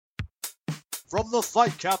From the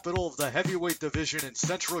fight capital of the heavyweight division in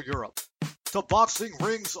Central Europe to boxing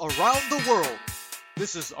rings around the world,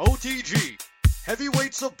 this is OtG,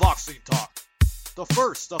 Heavyweights of Boxing Talk, the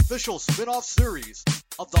first official spin-off series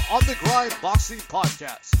of the On the Grind Boxing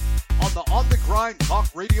Podcast on the On the Grind Talk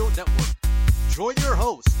Radio Network. Join your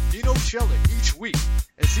host, Nino Celik, each week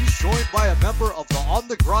as he's joined by a member of the On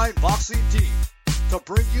the Grind Boxing team to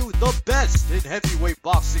bring you the best in heavyweight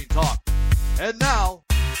boxing talk. And now,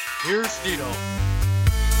 here's Nino.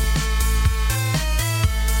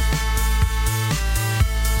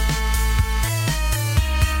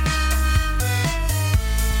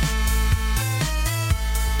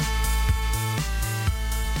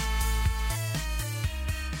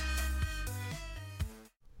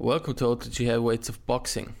 Welcome to OtG Heavyweights of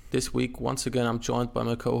Boxing. This week, once again, I'm joined by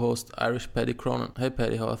my co-host, Irish Paddy Cronin. Hey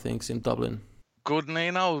Paddy, how are things in Dublin? Good,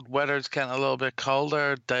 Nino. Weather's getting a little bit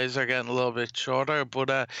colder, days are getting a little bit shorter,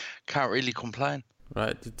 but can't really complain.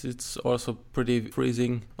 Right, it's also pretty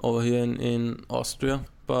freezing over here in Austria,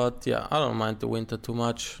 but yeah, I don't mind the winter too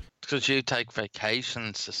much. Because you take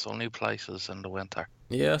vacations to sunny places in the winter.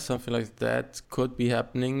 Yeah, something like that could be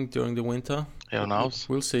happening during the winter. Who knows?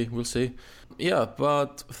 We'll see. Yeah,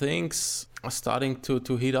 but things are starting to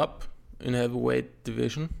heat up in heavyweight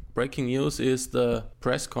division. Breaking news is the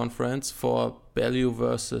press conference for Bellew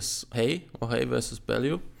versus Haye, or Haye versus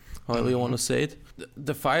Bellew, however you want to say it.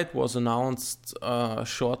 The fight was announced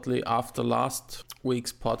shortly after last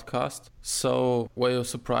week's podcast. So were you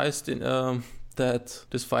surprised that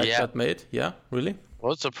this fight got made? Yeah, really? I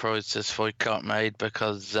was surprised this fight got made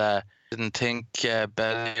because I didn't think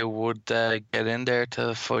Bellew would get in there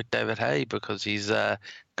to fight David Haye because he's going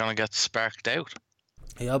to get sparked out.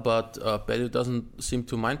 Yeah, but Bellew doesn't seem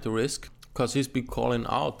to mind the risk because he's been calling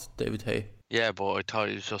out David Haye. Yeah, but I thought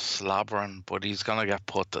he was just slobbering, but he's going to get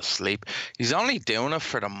put to sleep. He's only doing it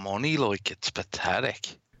for the money, like, it's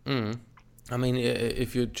pathetic. I mean,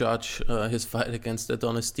 if you judge his fight against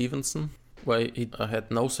Adonis Stevenson, where he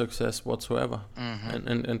had no success whatsoever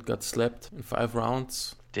and got slapped in 5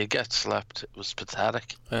 rounds. Did get slapped. It was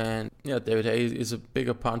pathetic. And yeah, David Haye is a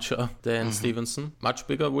bigger puncher than Stevenson. Much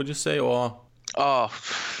bigger, would you say, or? Oh,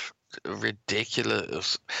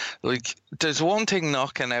 ridiculous. Like, there's one thing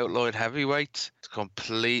knocking out light heavyweights. It's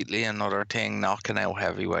completely another thing knocking out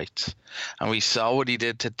heavyweights. And we saw what he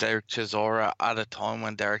did to Derek Chisora at a time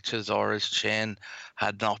when Derek Chisora's chin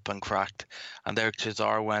had not been cracked. And Derek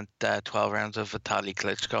Chisora went 12 rounds with Vitaly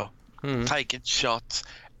Klitschko. Taking shots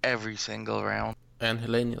every single round. And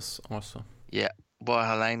Helenius also. Yeah, but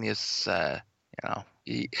Helenius,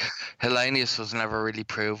 Helenius was never really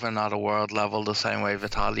proven at a world level the same way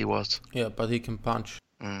Vitaly was. Yeah, but he can punch.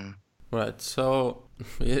 Right, so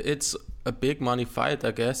it's a big money fight,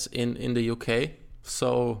 I guess, in the UK.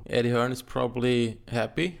 So Eddie Hearn is probably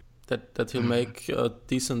happy that he'll make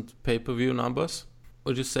decent pay-per-view numbers.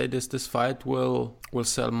 Would you say this fight will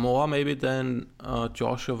sell more maybe than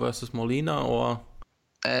Joshua versus Molina, or?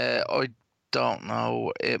 I don't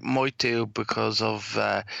know. It might do because of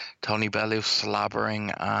Tony Bellew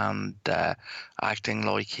slobbering and acting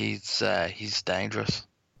like he's dangerous.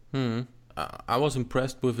 I was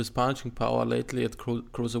impressed with his punching power lately at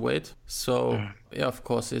cruiserweight. So yeah, of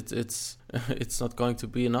course it's not going to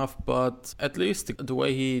be enough, but at least the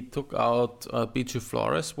way he took out BJ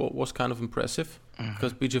Flores was kind of impressive.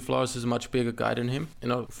 Because BJ Flores is a much bigger guy than him. You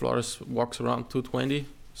know, Flores walks around 220,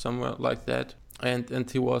 somewhere like that. And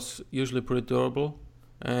he was usually pretty durable,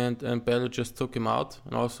 and Bellew just took him out.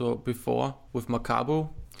 And also before with Makabu,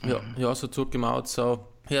 he also took him out. So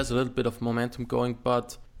he has a little bit of momentum going.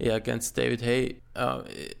 But yeah, against David Haye,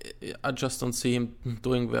 I just don't see him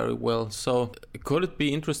doing very well. So could it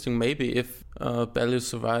be interesting maybe if Bellew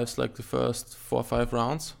survives like the first 4 or 5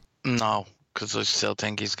 rounds? No, because I still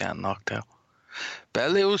think he's getting knocked out.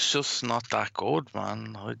 Bellew's just not that good,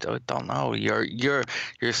 man. I don't know. You're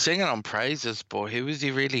singing on praises, but who is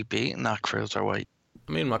he really beating at cruiserweight?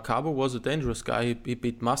 I mean, Makabu was a dangerous guy. He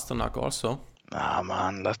beat Masternak also. Nah,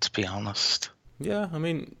 man, let's be honest. Yeah, I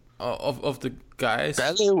mean, of the guys...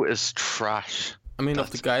 Bellew is trash. I mean, of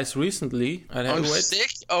the guys recently at heavyweight... I'm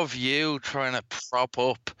sick of you trying to prop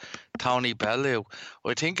up Tony Bellew.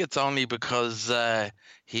 I think it's only because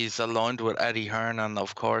he's aligned with Eddie Hearn, and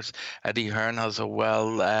of course Eddie Hearn has a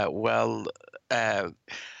well-known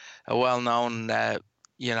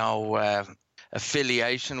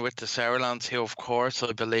affiliation with the Sauerlands, who of course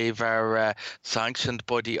I believe are sanctioned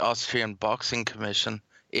by the Austrian Boxing Commission,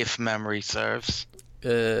 if memory serves.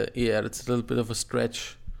 Yeah, that's a little bit of a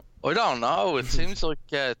stretch. I don't know. It seems like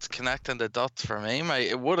it's connecting the dots for me, mate.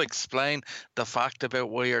 It would explain the fact about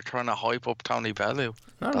why you're trying to hype up Tony Bellew.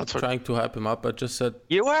 I'm not trying to hype him up. I just said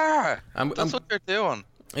you are. That's what you're doing.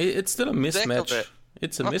 It's still a mismatch.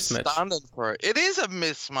 It's a I'm mismatch. Standing for it. It is a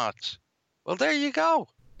mismatch. Well, there you go.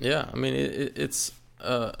 Yeah, I mean it's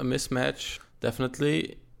a mismatch,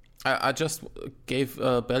 definitely. I just gave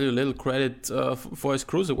Bellew a little credit for his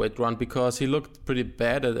cruiserweight run, because he looked pretty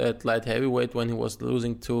bad at light heavyweight when he was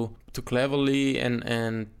losing to Cleverly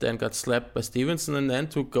and then got slapped by Stevenson, and then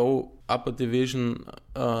to go up a division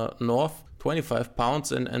north, 25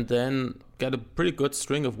 pounds, and then get a pretty good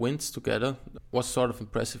string of wins together was sort of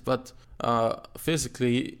impressive. But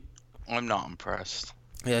physically, I'm not impressed.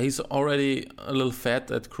 Yeah, he's already a little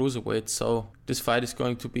fat at cruiserweight, so this fight is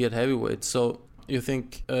going to be at heavyweight. So you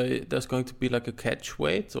think there's going to be like a catch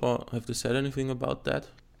weight, or have they said anything about that?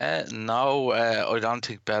 No, I don't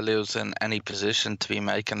think Bellew's in any position to be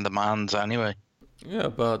making demands anyway. Yeah,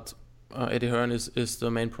 but Eddie Hearn is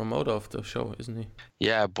the main promoter of the show, isn't he?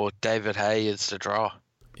 Yeah, but David Haye is the draw.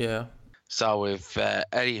 Yeah. So if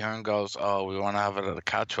Eddie Hearn goes, oh, we want to have it at a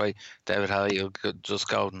catch weight, David Haye will just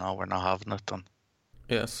go, no, we're not having it then.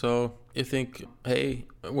 Yeah, so you think Haye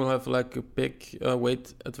will have like a big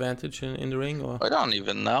weight advantage in the ring, or? I don't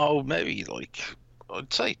even know. Maybe like,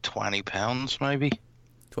 I'd say 20 pounds, maybe.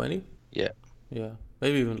 20? Yeah. Yeah,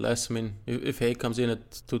 maybe even less. I mean, if Haye comes in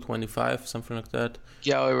at 225, something like that.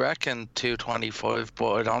 Yeah, I reckon 225,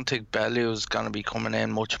 but I don't think Bellew's going to be coming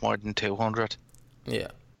in much more than 200. Yeah.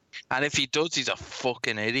 And if he does, he's a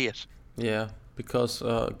fucking idiot. Yeah, because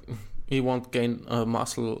he won't gain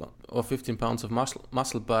muscle or 15 pounds of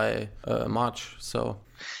muscle by March, so...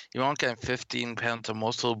 You won't gain 15 pounds of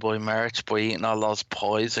muscle by March by eating all those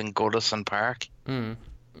pies in Goodison Park.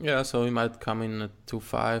 Yeah, so he might come in at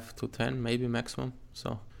 2.5, 2.10, maybe maximum,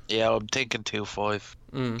 so... Yeah, I'm thinking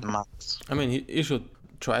 2.5 max. I mean, he should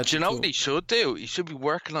try to... Do you know what he should do? He should be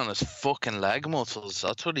working on his fucking leg muscles.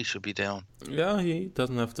 That's what he should be doing. Yeah, he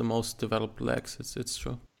doesn't have the most developed legs, it's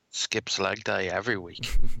true. Skips leg day every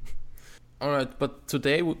week. Alright, but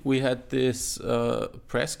today we had this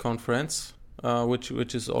press conference, which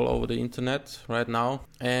is all over the internet right now.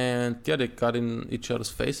 And yeah, they got in each other's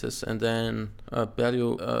faces, and then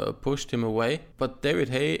Bellew pushed him away. But David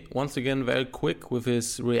Haye, once again, very quick with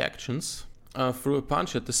his reactions, threw a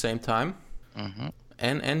punch at the same time. Mm-hmm.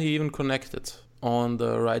 And he even connected on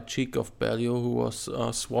the right cheek of Bellew, who was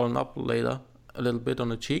swollen up later a little bit on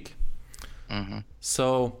the cheek. Mm-hmm.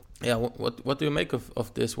 So... yeah, what do you make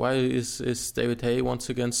of this? Why is David Haye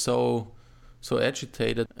once again so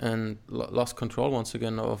agitated and lost control once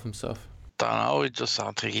again of himself? Don't know. I just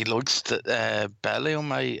don't think he looks Bellew.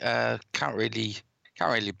 Mate, can't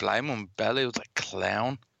really blame him. Bellew's a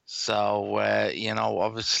clown. So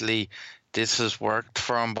obviously this has worked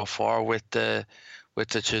for him before with the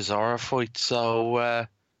Chisora fight. So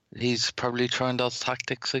he's probably trying those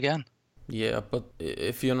tactics again. Yeah, but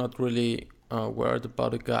if you're not really worried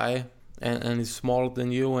about a guy and he's smaller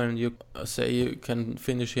than you, and you say you can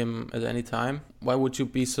finish him at any time, why would you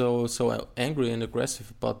be so angry and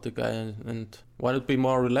aggressive about the guy, and why not be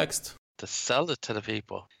more relaxed? To sell it to the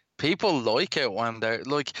people. People like it when they're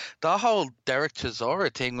like, the whole Derek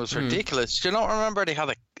Chisora thing was ridiculous. Do you not remember they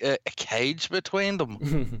had a cage between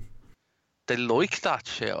them? They like that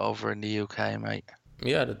shit over in the UK, mate.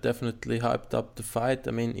 Yeah, that definitely hyped up the fight.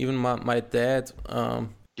 I mean, even my dad...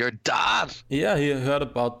 Your dad? Yeah, he heard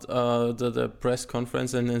about the press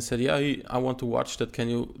conference and then said, yeah, I want to watch that. Can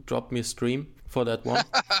you drop me a stream for that one?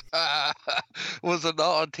 Was it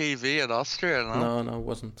not on TV in Austria? No, it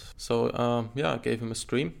wasn't. So, yeah, I gave him a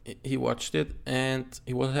stream. He watched it and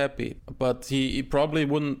he was happy. But he probably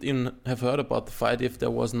wouldn't even have heard about the fight if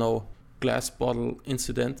there was no glass bottle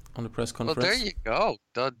incident on the press conference. Well, there you go.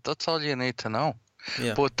 That's all you need to know.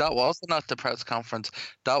 Yeah. But that wasn't at the press conference.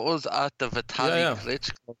 That was at the Vitaly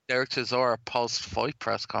Klitschko Derek Chisora post-fight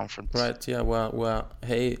press conference. Right, yeah, where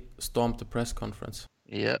Haye stormed the press conference.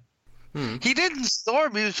 Yeah. He didn't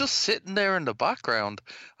storm. He was just sitting there in the background.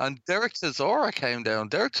 And Derek Chisora came down.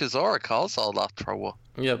 Derek Chisora caused all that trouble.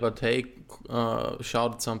 Yeah, but Haye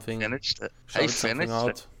shouted something. Finished it. Haye finished out.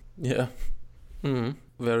 It. Yeah.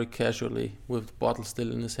 Very casually with the bottle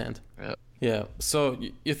still in his hand. Yeah. Yeah, so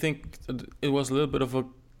you think it was a little bit of a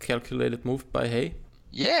calculated move by Haye?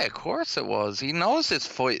 Yeah, of course it was. He knows this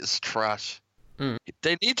fight is trash.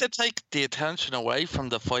 They need to take the attention away from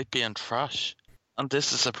the fight being trash. And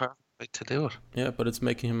this is a perfect way to do it. Yeah, but it's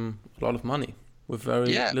making him a lot of money with very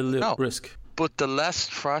little risk. But the less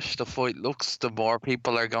trash the fight looks, the more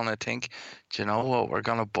people are going to think, do you know what, we're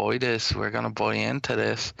going to buy this, we're going to buy into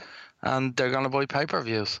this. And they're going to buy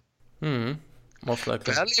pay-per-views. most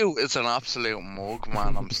likely. Bellew is an absolute mug,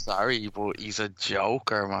 man. I'm sorry, but he's a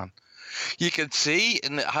joker, man. You can see,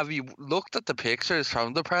 have you looked at the pictures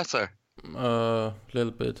from the presser?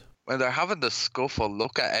 Little bit. When they're having the scuffle,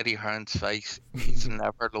 look at Eddie Hearn's face. He's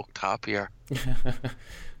never looked happier.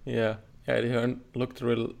 Yeah, Eddie Hearn looked a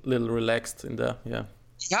little relaxed in there. Yeah.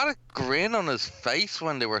 He had a grin on his face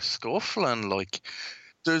when they were scuffling. Like,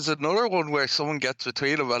 there's another one where someone gets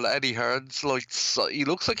between him and Eddie Hearn's like, he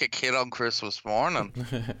looks like a kid on Christmas morning.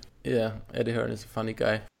 Yeah, Eddie Hearn is a funny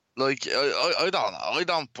guy. Like, I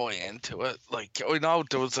don't buy into it. Like, I know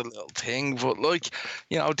there was a little thing, but like,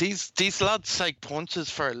 you know, these lads take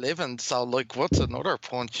punches for a living. So like, what's another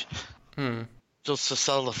punch? Just to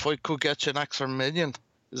sell the fight could get you an extra $1 million.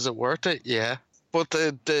 Is it worth it? Yeah. But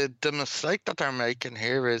the mistake that they're making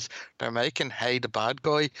here is they're making Haye the bad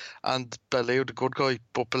guy and Bellew the good guy,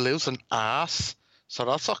 but Bellew's an ass, so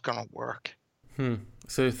that's not gonna work.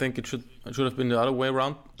 So you think it should have been the other way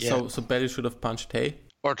around? Yeah. So Bellew should have punched Haye?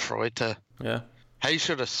 Or tried to. Yeah. Haye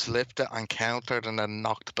should have slipped it and countered and then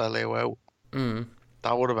knocked Bellew out.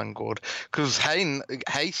 That would have been good. Because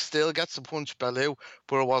Haye still gets to punch Bellew,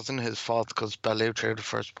 but it wasn't his fault because Bellew threw the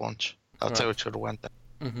first punch. That's how it should have went down.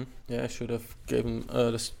 Yeah, I should have given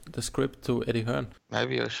the script to Eddie Hearn.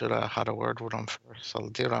 Maybe I should have had a word with him first. I'll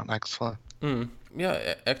do that next time.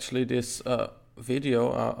 Yeah, actually this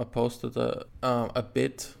video, I posted a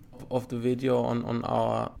bit of the video on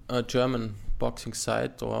our German boxing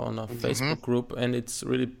site or on our Facebook group, and it's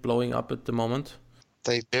really blowing up at the moment.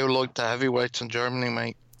 They do like the heavyweights in Germany,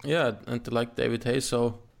 mate. Yeah, and they like David Haye,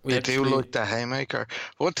 so they do like the Haymaker.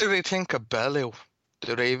 What do they think of Bellew?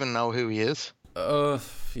 Do they even know who he is?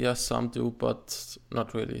 Yeah, some do, but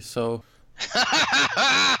not really. So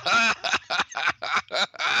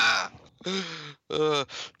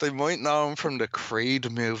they might know him from the Creed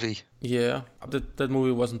movie. Yeah, that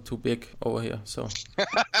movie wasn't too big over here, so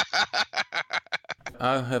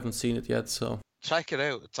I haven't seen it yet, so check it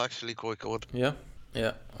out. It's actually quite good. Yeah,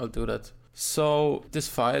 I'll do that. So this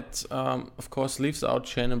fight, of course, leaves out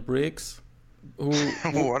Shannon Briggs, who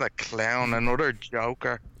what a clown, another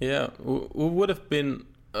joker. Yeah, who would have been?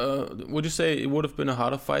 Would you say it would have been a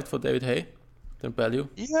harder fight for David Haye than Bellew?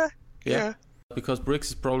 Yeah. Because Briggs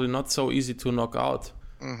is probably not so easy to knock out.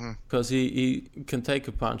 Because he can take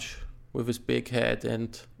a punch with his big head,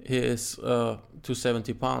 and he is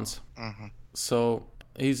 270 pounds. So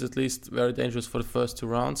he's at least very dangerous for the first 2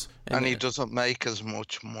 rounds. And he doesn't make as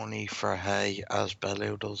much money for Haye as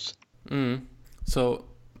Bellew does. So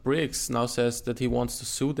Briggs now says that he wants to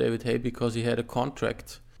sue David Haye because he had a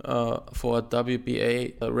contract for a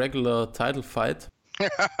WBA regular title fight.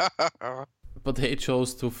 But Haye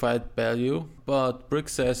chose to fight Bellew. But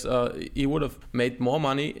Briggs says he would have made more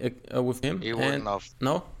money with him. He wouldn't have.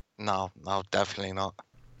 No? No, definitely not.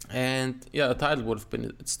 And yeah, a title would have been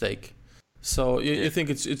at stake. So you think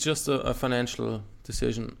it's just a financial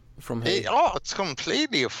decision from Haye? It's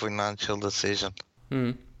completely a financial decision.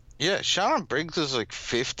 Yeah, Shannon Briggs is like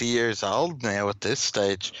 50 years old now at this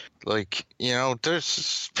stage. Like, you know,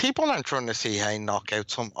 there's people aren't trying to see Haye knock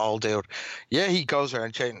out some old dude. Yeah, he goes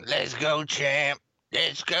around chanting, "Let's go, champ!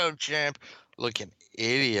 Let's go, champ!" like an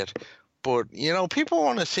idiot. But, you know, people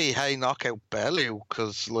want to see Haye knock out Bellew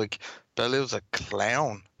because, like, Bellew's a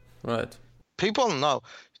clown. Right. People know.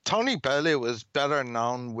 Tony Bellew is better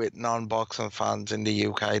known with non-boxing fans in the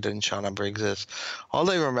UK than Shannon Briggs is. All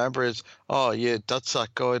they remember is, oh yeah, that's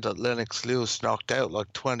that guy that Lennox Lewis knocked out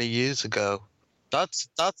like 20 years ago. That's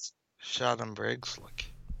Shannon Briggs.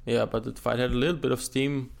 Like. Yeah, but the fight had a little bit of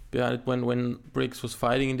steam behind it when Briggs was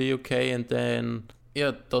fighting in the UK, and then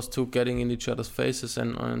those two getting in each other's faces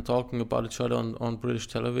and talking about each other on British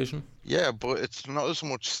television. Yeah, but it's not as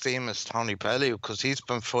much steam as Tony Bellew because he's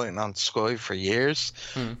been fighting on Sky for years.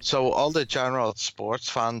 So all the general sports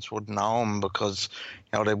fans would know him because,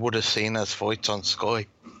 you know, they would have seen his fights on Sky.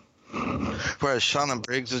 Whereas Shannon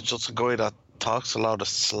Briggs is just a guy that talks a lot of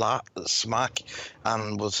smack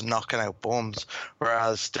and was knocking out bums.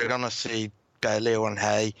 Whereas they're going to see Bellew and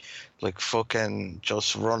Haye like fucking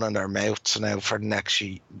just running their mouths now for the next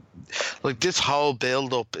year. Like this whole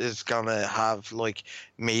build up is gonna have like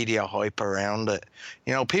media hype around it.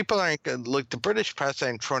 You know, people aren't like the British press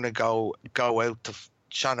ain't trying to go out to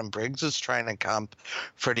Shannon Briggs's training camp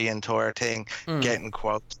for the entire thing, getting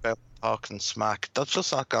quotes about talking smack. That's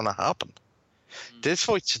just not gonna happen. This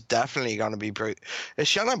fight's definitely gonna be a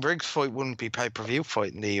Shannon Briggs fight wouldn't be pay-per-view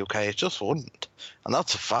fight in the UK. It just wouldn't, and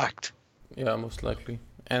that's a fact. Yeah, most likely.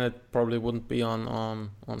 And it probably wouldn't be on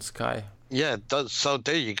Sky. Yeah, so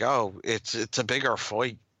there you go. It's a bigger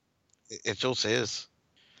fight. It just is.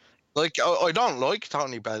 Like, I don't like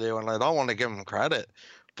Tony Bellew, and I don't want to give him credit.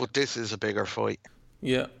 But this is a bigger fight.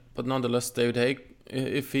 Yeah, but nonetheless, David Haye,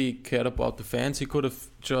 if he cared about the fans, he could have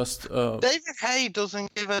just... David Haye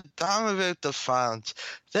doesn't give a damn about the fans.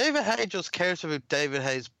 David Haye just cares about David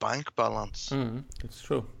Haye's bank balance. It's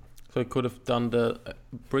true. So he could have done the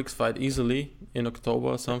Briggs fight easily in October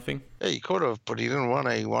or something. Yeah, he could have, but he didn't want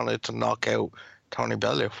to. He wanted to knock out Tony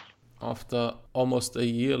Bellew. After almost a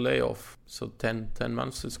year layoff. So 10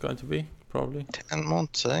 months it's going to be, probably. 10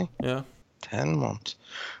 months, eh? Yeah. 10 months.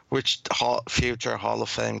 Which future Hall of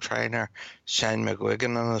Fame trainer, Shane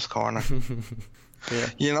McGuigan in his corner. Yeah.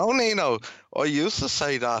 You know, Nino, I used to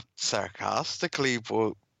say that sarcastically,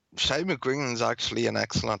 but Shane McGuigan's actually an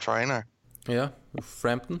excellent trainer. Yeah, with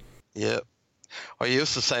Frampton. Yeah. I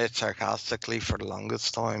used to say it sarcastically for the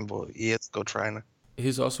longest time, but he is a good trainer.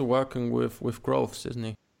 He's also working with Groves, isn't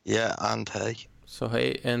he? Yeah, and Haye. So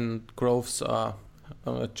Haye and Groves are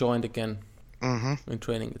joined again in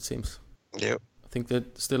training, it seems. Yep. I think they're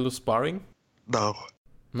still sparring. No.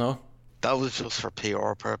 No? That was just for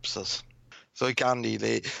PR purposes. So like Andy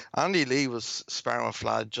Lee. Andy Lee was sparring with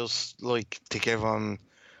Vlad just like to give him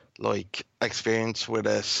like experience with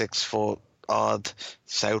a 6 foot odd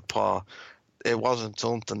southpaw. It wasn't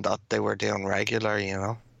something that they were doing regular,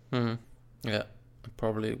 you know. Yeah.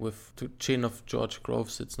 Probably with the chin of George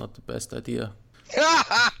Groves, it's not the best idea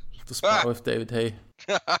to spar with David Haye.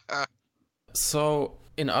 So,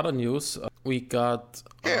 in other news, we got...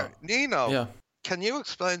 Here, Nino, yeah. Can you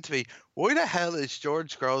explain to me, why the hell is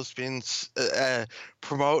George Groves being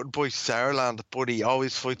promoted by Sauerland, but he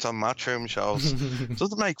always fights on Matchroom shows?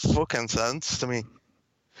 Doesn't make fucking sense to me.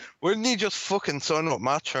 Why didn't he just fucking sign up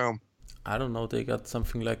Matchroom? I don't know, they got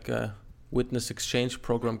something like a witness exchange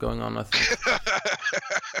program going on, I think.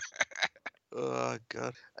 Oh,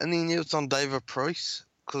 God. Any news on David Price?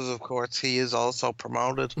 Because, of course, he is also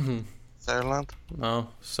promoted. Sauerland? No,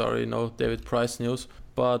 sorry, no David Price news.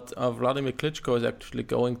 But Vladimir Klitschko is actually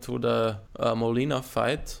going to the Molina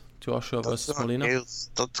fight, Joshua versus Molina.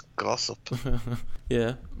 News. That's gossip.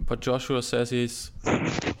 Yeah, but Joshua says he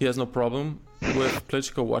has no problem with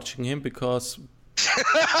Klitschko watching him because...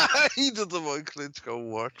 He doesn't want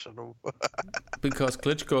Klitschko watching him. Because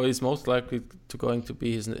Klitschko is most likely going to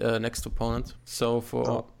be his next opponent. So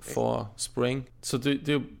for spring. So do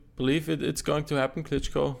you believe it's going to happen,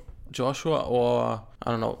 Klitschko, Joshua, or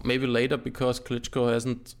I don't know, maybe later because Klitschko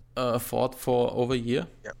hasn't fought for over a year?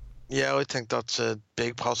 Yeah, I think that's a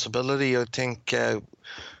big possibility. I think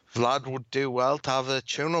Vlad would do well to have a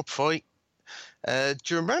tune-up fight. Do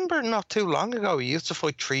you remember not too long ago he used to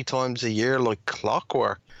fight 3 times a year like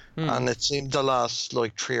clockwork, and it seemed the last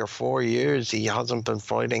like 3 or 4 years he hasn't been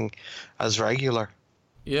fighting as regular.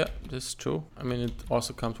 Yeah, that's true. I mean, it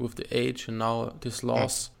also comes with the age and now this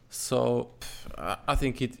loss. So I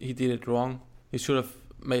think he did it wrong. He should have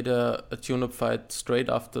made a tune-up fight straight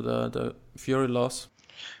after the Fury loss.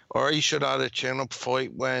 Or he should have had a tune-up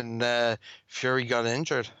fight when Fury got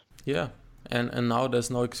injured. Yeah. And now there's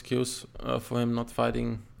no excuse for him not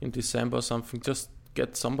fighting in December or something. Just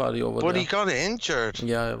get somebody over there. But he got injured.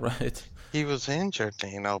 Yeah, right. He was injured,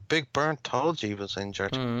 you know. Big Burn told you he was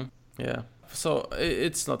injured. Yeah. So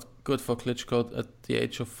it's not good for Klitschko at the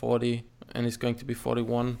age of 40, and he's going to be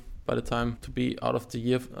 41 by the time to be out of the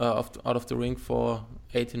year, out of the ring for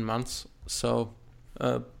 18 months. So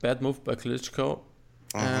bad move by Klitschko.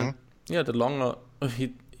 And yeah, the longer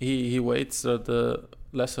he waits, the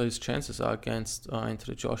lesser his chances are against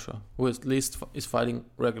Anthony Joshua, who at least is fighting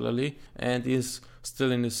regularly and is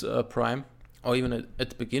still in his prime, or even at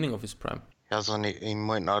the beginning of his prime. He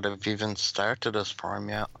might not have even started his prime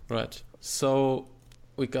yet. Right. So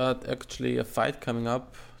we got actually a fight coming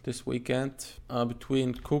up this weekend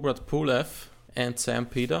between Kubrat Pulev and Sam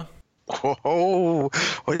Peter. Whoa!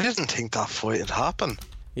 I didn't think that fight would happen.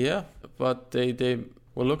 Yeah, but they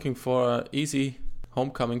were looking for an easy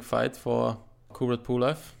homecoming fight for Kubrat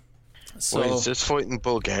Pulev. So, wait, is this fight in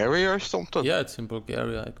Bulgaria or something? Yeah, it's in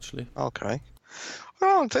Bulgaria actually. Okay.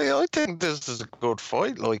 I think this is a good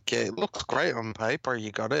fight. Like, it looks great on paper,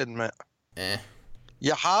 you gotta admit.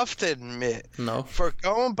 You have to admit. No. For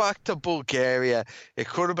going back to Bulgaria, it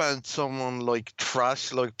could have been someone like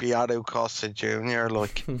trash like Beato Costa Jr.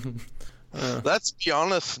 Like, let's be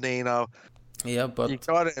honest, Nino. Yeah, but you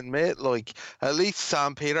gotta admit, like, at least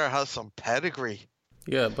Sam Peter has some pedigree.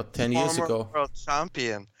 Yeah, but 10 years ago. World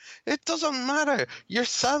champion. It doesn't matter. You're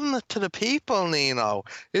selling it to the people, Nino.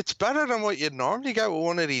 It's better than what you'd normally get with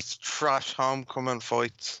one of these trash homecoming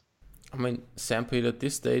fights. I mean, Sam Peter at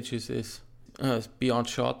this stage is beyond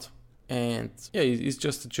shot. And yeah, he's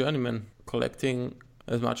just a journeyman collecting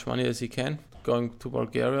as much money as he can. Going to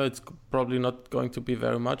Bulgaria, it's probably not going to be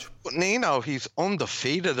very much. But Nino, he's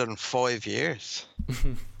undefeated in 5 years.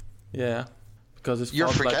 Yeah, because it's You're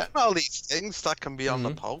fought forgetting all these things that can be on the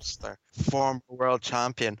Mhm. poster. Former world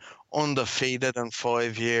champion, undefeated in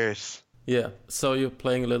 5 years. Yeah, so you're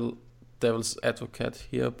playing a little devil's advocate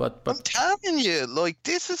here, but I'm telling you, like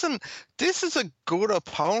this is a good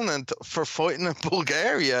opponent for fighting in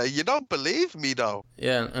Bulgaria. You don't believe me though.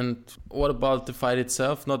 yeah, and what about the fight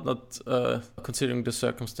itself? Not considering the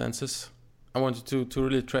circumstances. I want you to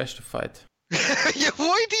really trash the fight. Yeah,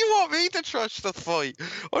 why do you want me to trash the fight?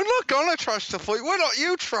 I'm not gonna trash the fight. Why not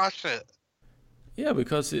you trash it? Yeah,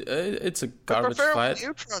 because it's a I garbage prefer when fight.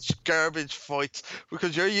 you trash garbage fights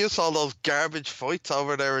because you're used to all those garbage fights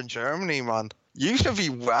over there in Germany, man. You should be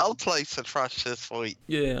well placed to trash this fight.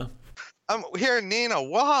 Yeah, Here, Nina,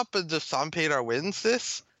 what happens if St. Peter wins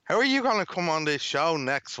this? How are you gonna come on this show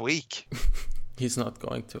next week? he's not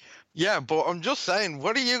going to. Yeah, but I'm just saying,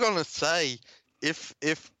 what are you gonna say if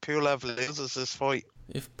Pulev loses this fight?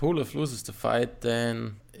 If Pulev loses the fight,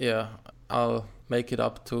 then yeah, I'll make it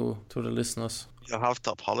up to the listeners. You'll have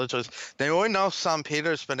to apologise. Now, I know St.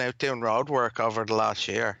 Peter's been out doing road work over the last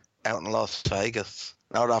year out in Las Vegas.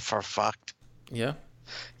 Know that for a fact. Yeah,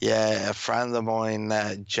 Yeah, a friend of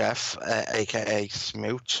mine, Jeff, aka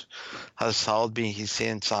Smooch, has told me he's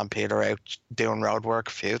seen St. Peter out doing road work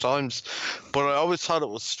a few times. But I always thought it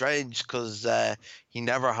was strange because he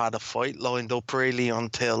never had a fight lined up really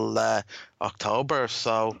until October.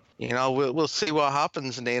 So, we'll see what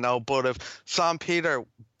happens, But if St. Peter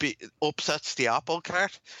upsets the apple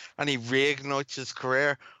cart and he reignites his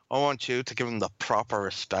career, I want you to give him the proper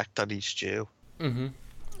respect that he's due.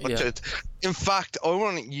 yeah. In fact, I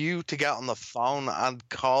want you to get on the phone and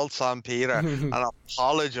call St. Peter and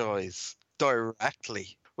apologize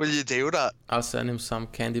directly. Will you do that? I'll send him some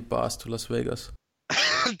candy bars to Las Vegas.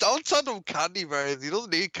 Don't send him candy bars. He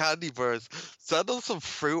doesn't need candy bars. Send him some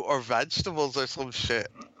fruit or vegetables or some shit.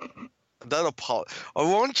 Then I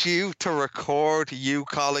want you to record you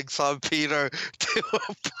calling St. Peter to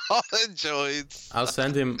apologize. I'll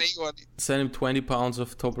send him 20 pounds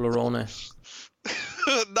of Toblerone.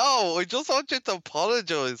 No, I just want you to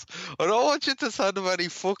apologize. I don't want you to send him any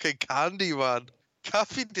fucking candy, man.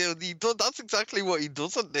 Caffey dude, that's exactly what he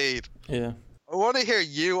doesn't need. Yeah. I want to hear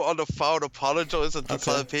you on the phone apologizing to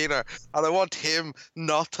Okay. St. Peter, and I want him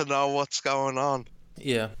not to know what's going on.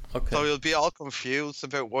 Yeah, okay. So he'll be all confused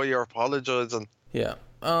about why you're apologizing. Yeah,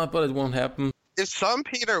 but it won't happen. If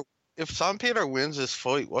St. Peter wins this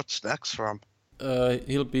fight, what's next for him?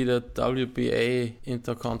 He'll be the WBA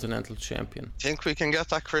Intercontinental Champion. Think we can get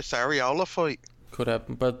that Chris Arreola fight? Could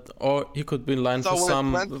happen, or he could be in line for So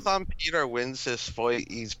some. when St. Peter wins this fight,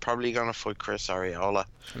 he's probably gonna fight Chris Arreola.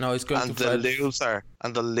 No, he's going And to fight.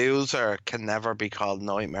 the loser can never be called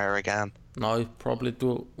Nightmare again. No, he probably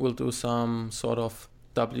will do some sort of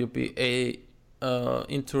WBA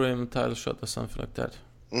interim title shot or something like that.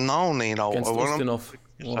 No, Nino. Against I want him Ustinov.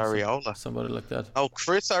 Chris Arreola. Somebody like that. Oh,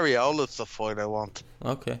 Chris Arreola's the fight I want.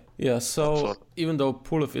 Okay. Yeah, so That's what- even though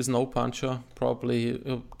Pulev is no puncher, probably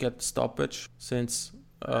he'll get stoppage since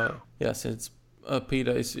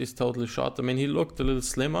Peter is totally shot. I mean, he looked a little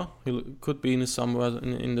slimmer. He could be in somewhere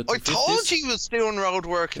in the I 250s. told you he was doing road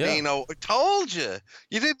work, Yeah. Nino. I told you.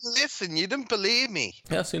 You didn't listen. You didn't believe me.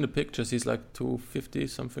 Yeah, I've seen the pictures. He's like 250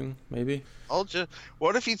 something, maybe. Told you.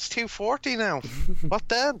 What if he's 240 now? What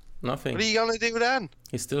then? Nothing. What are you gonna do then?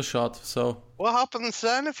 He's still shot, so What happens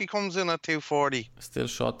then if he comes in at 240? still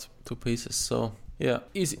shot to pieces. So yeah,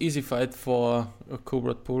 easy fight for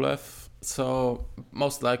Kubrat Pulev. So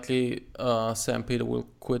most likely Sam Peter will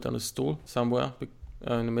quit on a stool somewhere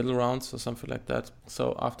in the middle rounds or something like that.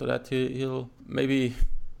 So after that he'll maybe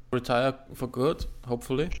retire for good,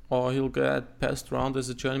 hopefully, or he'll get passed around as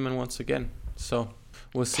a journeyman once again. So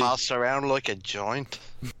we'll see. Passed around like a joint.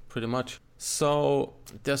 Pretty much. So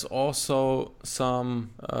there's also some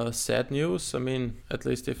sad news. I mean, at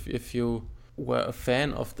least if you were a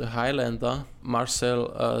fan of the Highlander,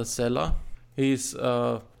 Marcel Zeller. He's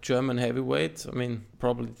a German heavyweight. I mean,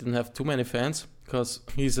 probably didn't have too many fans because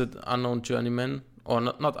he's an unknown journeyman. Or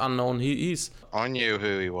not unknown, he is. I knew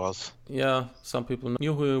who he was. Yeah, some people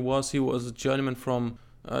knew who he was. He was a journeyman from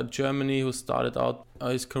Germany who started out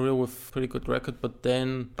his career with a pretty good record, but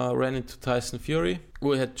then ran into Tyson Fury,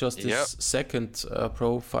 who had just his second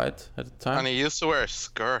pro fight at the time. And he used to wear a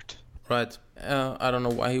skirt. Right. I don't know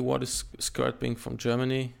why he wore his skirt, being from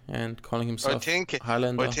Germany and calling himself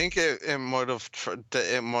Highlander. I think it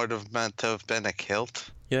might have meant to have been a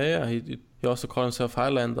kilt. Yeah. He also called himself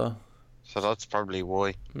Highlander. So that's probably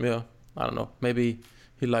why. Yeah. I don't know. Maybe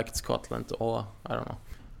he liked Scotland, or I don't know,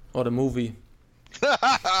 or the movie.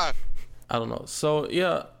 I don't know. So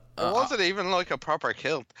yeah, It wasn't even like a proper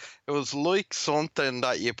kilt. It was like something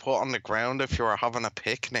that you put on the ground if you were having a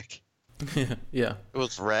picnic. Yeah. It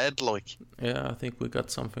was red, like. Yeah, I think we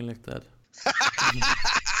got something like that.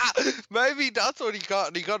 Maybe that's what he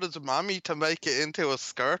got. He got his mommy to make it into a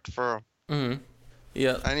skirt for him.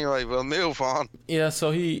 Yeah. Anyway, we'll move on. Yeah,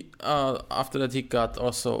 so he after that he got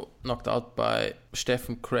also knocked out by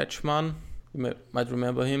Steffen Kretschmann. You might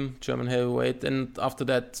remember him, German heavyweight. And after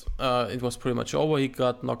that, it was pretty much over. He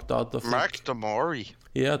got knocked out of Mark Damori.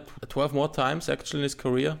 Yeah, 12 more times actually in his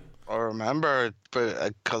career. I remember,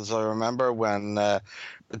 because I remember when the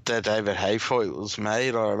David Haye fight was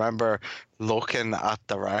made, I remember looking at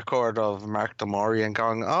the record of Mark Damori and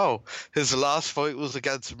going, oh, his last fight was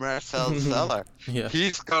against Marcel Zeller. Yeah.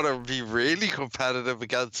 He's got to be really competitive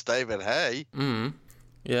against David Haye.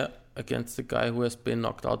 Yeah, against the guy who has been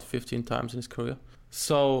knocked out 15 times in his career.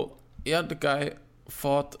 So, yeah, the guy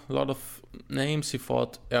fought a lot of names. He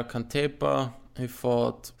fought Erkan Tepa, he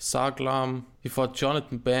fought Saglam, he fought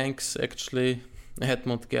Jonathan Banks, actually,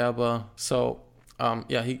 Hedmund Gerber. So,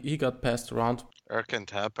 yeah, he got passed around. Erkan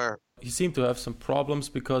Tepa. He seemed to have some problems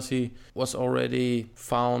because he was already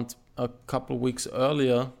found a couple of weeks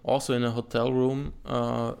earlier, also in a hotel room,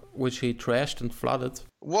 which he trashed and flooded.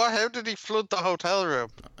 What? How did he flood the hotel room?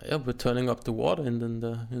 Yeah, by turning up the water in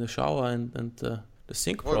the shower and the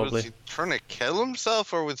sink, What, probably. was he trying to kill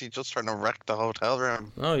himself, or was he just trying to wreck the hotel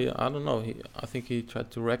room? No, yeah, I don't know. I think he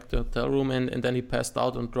tried to wreck the hotel room and then he passed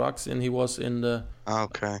out on drugs and he was in the...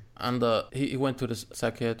 Okay. And he went to the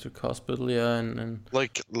psychiatric hospital, yeah, and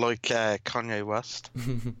Like Kanye West.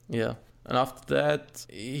 yeah. And after that,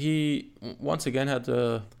 he once again had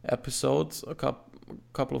a episode a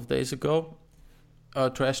couple of days ago.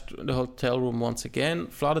 Trashed the hotel room once again,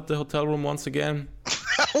 flooded the hotel room once again.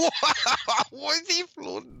 Why is he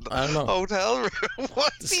flooding the I don't know. hotel room? Why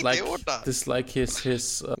is he doing that? This is like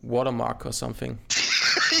his watermark or something.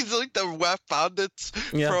 He's like the wet bandits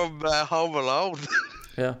from Home Alone.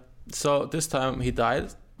 Yeah. So this time he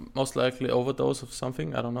died, most likely overdose of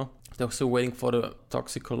something. I don't know. They're still waiting for the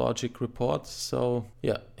toxicologic report. So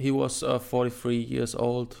yeah, he was 43 years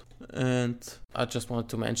old. And I just wanted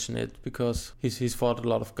to mention it because he's fought a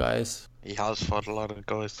lot of guys. He has fought a lot of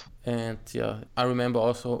guys. And yeah, I remember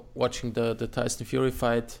also watching the Tyson Fury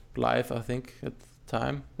fight live, I think, at the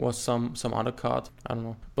time. Was some other card, I don't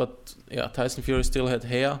know. But yeah, Tyson Fury still had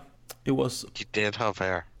hair. He did have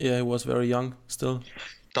hair. Yeah, he was very young still.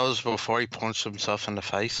 That was before he punched himself in the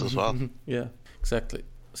face as well. Yeah, exactly.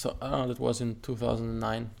 So I don't know, that was in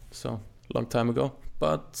 2009, so a long time ago.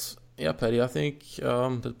 But yeah, Paddy, I think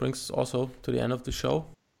that brings us also to the end of the show.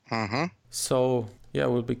 Mm-hmm. So yeah,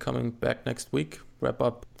 we'll be coming back next week. Wrap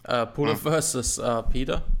up Pulev versus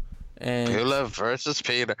Peter. And Pulev versus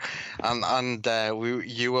Peter, and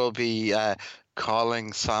you will be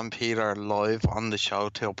calling Sam Peter live on the show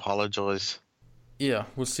to apologize. Yeah,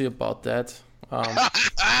 we'll see about that.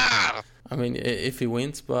 I mean, if he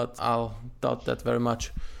wins, but I'll doubt that very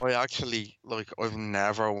much. I actually, I've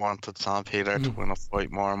never wanted Sam Peter to win a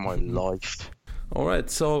fight more in my life. All right,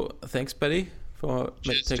 so thanks, Paddy, for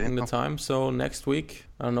taking the time. So next week,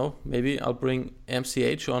 I don't know, maybe I'll bring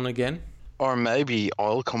MCH on again. Or maybe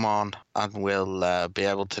I'll come on and we'll be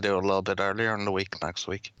able to do it a little bit earlier in the week next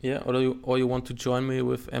week. Yeah, or you want to join me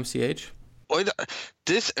with MCH?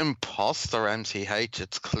 This imposter MCH,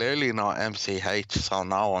 it's clearly not MCH, so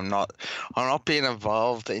no, I'm not being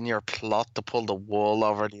involved in your plot to pull the wool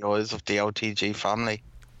over the eyes of the OtG family.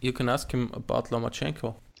 You can ask him about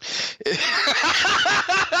Lomachenko.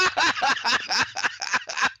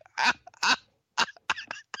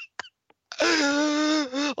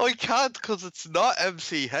 I can't, because it's not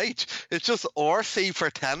MCH. It's just RC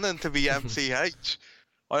pretending to be MCH.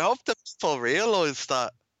 I hope the people realise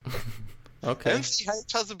that. Okay.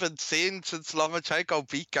 MCH hasn't been seen since Lomachenko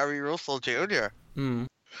beat Gary Russell Jr. Maybe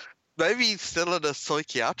he's still in a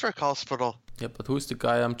psychiatric hospital. Yeah, but who's the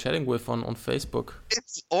guy I'm chatting with on Facebook?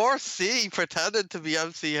 It's RC pretending to be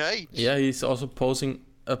MCH. Yeah, he's also posting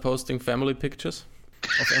family pictures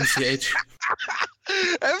of MCH.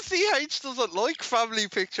 MCH doesn't like family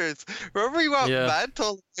pictures. Remember he went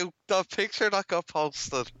mental, that picture that got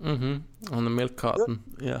posted? On the milk carton,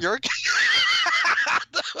 yeah.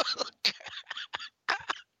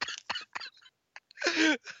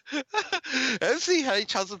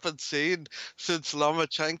 MCH hasn't been seen since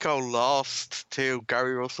Lomachenko lost to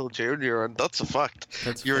Gary Russell Jr., and that's a fact.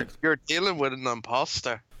 You're dealing with an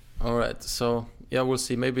imposter. Alright, so yeah, we'll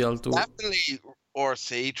see. Maybe I'll do definitely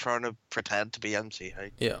RC trying to pretend to be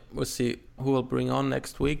MCH. Yeah, we'll see who we'll bring on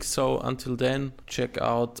next week. So until then, check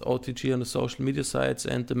out OtG on the social media sites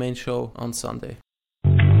and the main show on Sunday.